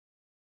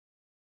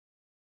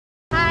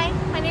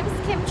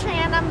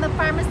I'm the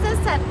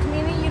pharmacist at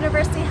Community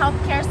University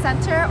Healthcare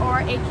Center, or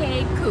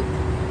aka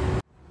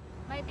CUHCC.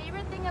 My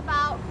favorite thing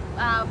about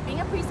being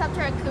a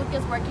preceptor at CUHCC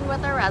is working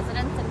with our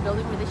residents and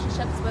building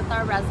relationships with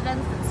our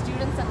residents and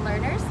students and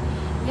learners.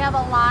 We have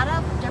a lot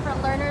of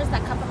different learners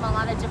that come from a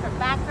lot of different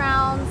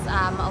backgrounds,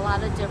 a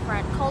lot of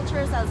different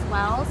cultures as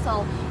well.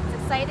 So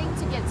it's exciting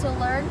to get to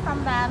learn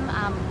from them,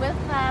 with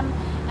them,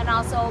 and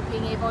also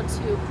being able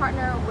to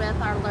partner with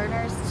our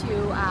learners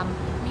to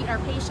meet our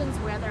patients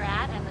where they're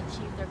at and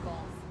achieve their goals.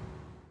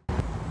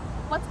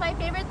 What's my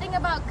favorite thing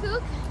about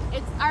CUHCC?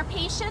 It's our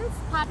patients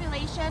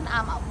population.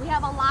 We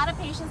have a lot of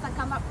patients that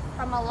come up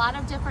from a lot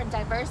of different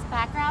diverse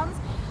backgrounds.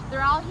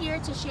 They're all here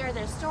to share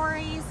their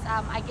stories.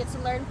 I get to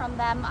learn from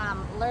them,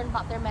 learn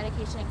about their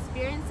medication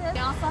experiences. We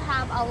also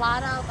have a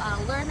lot of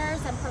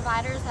learners and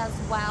providers as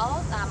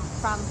well,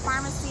 from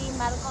pharmacy,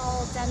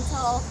 medical,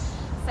 dental,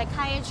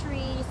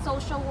 psychiatry,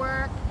 social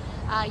work,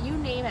 you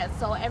name it.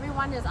 So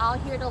everyone is all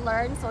here to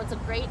learn, so it's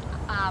a great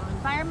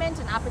environment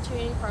and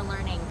opportunity for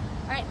learning.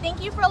 All right,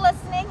 thank you for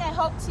listening. I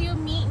hope to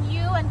meet you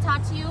and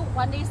talk to you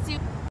one day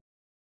soon.